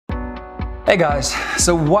Hey guys,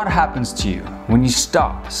 so what happens to you when you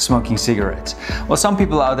stop smoking cigarettes? Well, some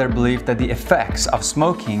people out there believe that the effects of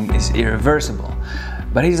smoking is irreversible.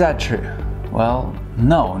 But is that true? Well,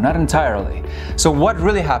 no, not entirely. So what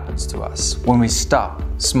really happens to us when we stop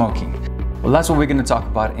smoking? Well, that's what we're going to talk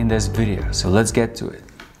about in this video, so let's get to it.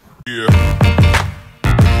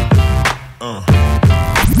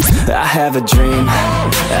 I have a dream,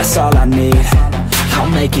 that's all I need. I'll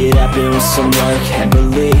make it happen with some work and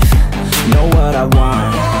belief. Know what I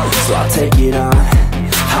want, so I'll take it on.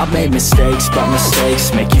 I've made mistakes, but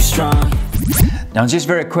mistakes make you strong. Now just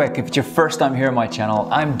very quick, if it's your first time here on my channel,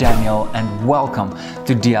 I'm Daniel and welcome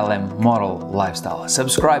to DLM Model Lifestyle.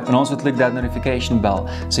 Subscribe and also click that notification bell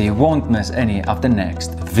so you won't miss any of the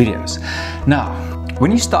next videos. Now,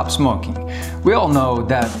 when you stop smoking, we all know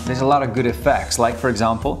that there's a lot of good effects, like for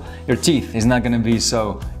example, your teeth is not going to be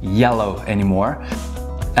so yellow anymore,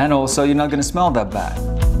 and also you're not going to smell that bad.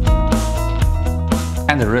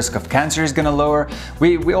 And the risk of cancer is going to lower.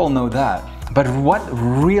 We all know that. But what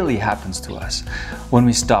really happens to us when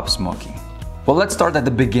we stop smoking? Well, let's start at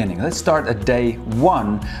the beginning. Let's start at day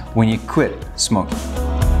one when you quit smoking.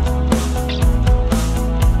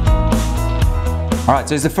 Alright,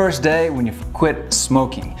 so it's the first day when you've quit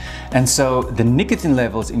smoking. And so the nicotine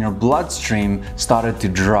levels in your bloodstream started to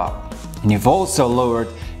drop. And you've also lowered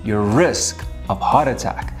your risk of heart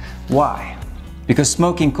attack. Why? Because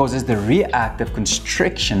smoking causes the reactive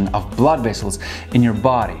constriction of blood vessels in your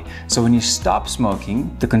body. So when you stop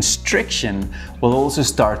smoking, the constriction will also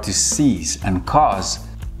start to cease and cause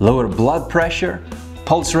lower blood pressure,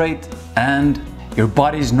 pulse rate, and your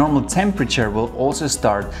body's normal temperature will also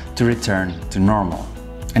start to return to normal.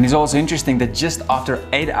 And it's also interesting that just after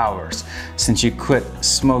 8 hours since you quit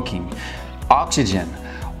smoking, oxygen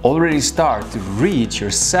already starts to reach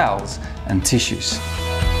your cells and tissues.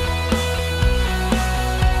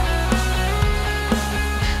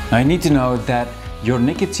 Now you need to know that your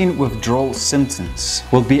nicotine withdrawal symptoms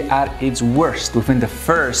will be at its worst within the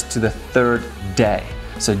first to the third day.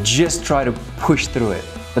 So just try to push through it.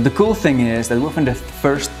 But the cool thing is that within the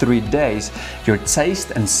first 3 days, your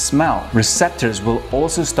taste and smell receptors will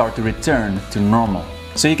also start to return to normal.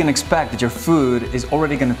 So you can expect that your food is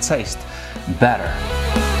already going to taste better.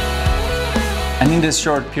 And in this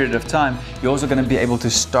short period of time, you're also going to be able to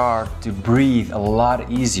start to breathe a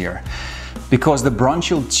lot easier, because the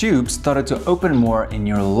bronchial tubes started to open more in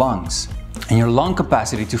your lungs, and your lung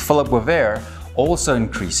capacity to fill up with air also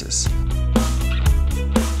increases.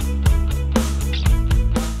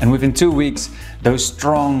 And within 2 weeks, those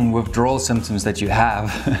strong withdrawal symptoms that you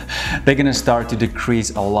have, they're gonna start to decrease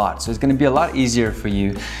a lot. So it's gonna be a lot easier for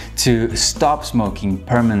you to stop smoking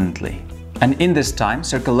permanently. And in this time,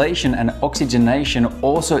 circulation and oxygenation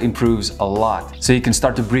also improves a lot. So you can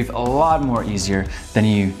start to breathe a lot more easier than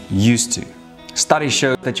you used to. Studies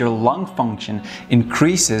show that your lung function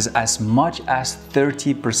increases as much as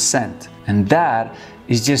 30%. And that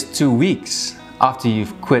is just 2 weeks after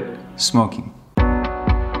you've quit smoking.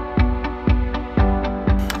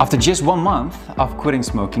 After just 1 month of quitting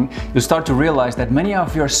smoking, you'll start to realize that many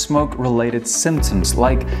of your smoke-related symptoms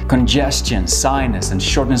like congestion, sinus, and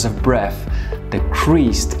shortness of breath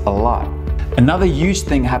decreased a lot. Another huge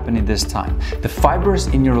thing happened in this time. The fibers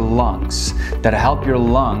in your lungs that help your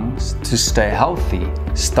lungs to stay healthy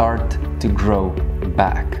start to grow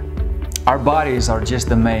back. Our bodies are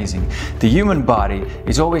just amazing. The human body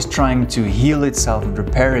is always trying to heal itself and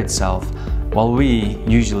repair itself, while we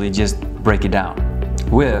usually just break it down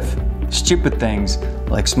with stupid things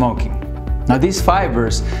like smoking. Now these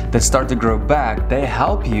fibers that start to grow back, they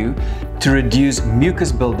help you to reduce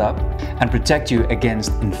mucus buildup and protect you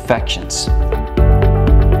against infections.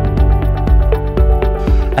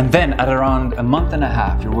 And then at around a month and a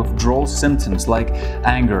half, your withdrawal symptoms like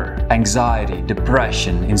anger, anxiety,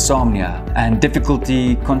 depression, insomnia, and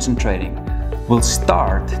difficulty concentrating will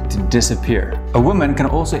start to disappear. A woman can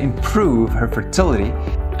also improve her fertility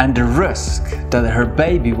and the risk that her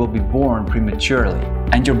baby will be born prematurely.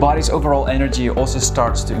 And your body's overall energy also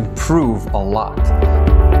starts to improve a lot.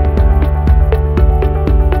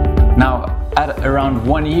 Now, at around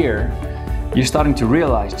 1 year, you're starting to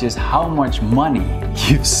realize just how much money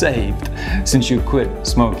you've saved since you quit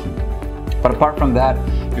smoking. But apart from that,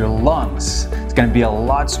 your lungs is going to be a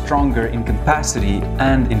lot stronger in capacity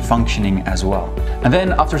and in functioning as well. And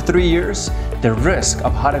then after 3 years, the risk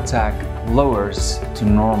of heart attack lowers to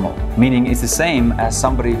normal, meaning it's the same as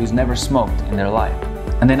somebody who's never smoked in their life.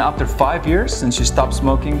 And then after 5 years since you stopped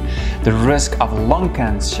smoking, the risk of lung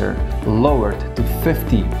cancer lowered to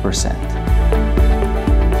 50%.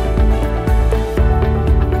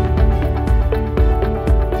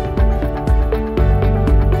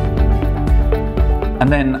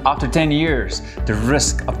 And then after 10 years, the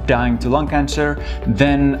risk of dying to lung cancer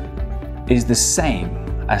then is the same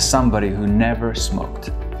as somebody who never smoked.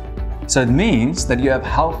 So it means that you have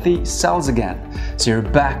healthy cells again, so you're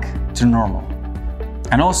back to normal.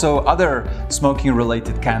 And also other smoking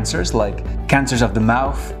related cancers like cancers of the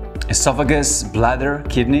mouth, esophagus, bladder,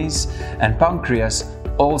 kidneys, and pancreas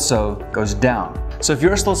also goes down. So if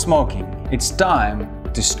you're still smoking, it's time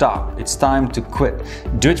to stop. It's time to quit.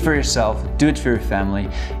 Do it for yourself, do it for your family.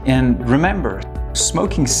 And remember,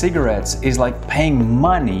 smoking cigarettes is like paying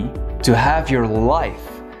money to have your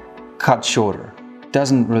life cut shorter.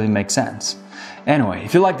 Doesn't really make sense. Anyway,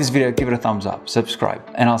 if you like this video, give it a thumbs up, subscribe,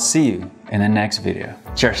 and I'll see you in the next video.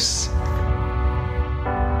 Cheers!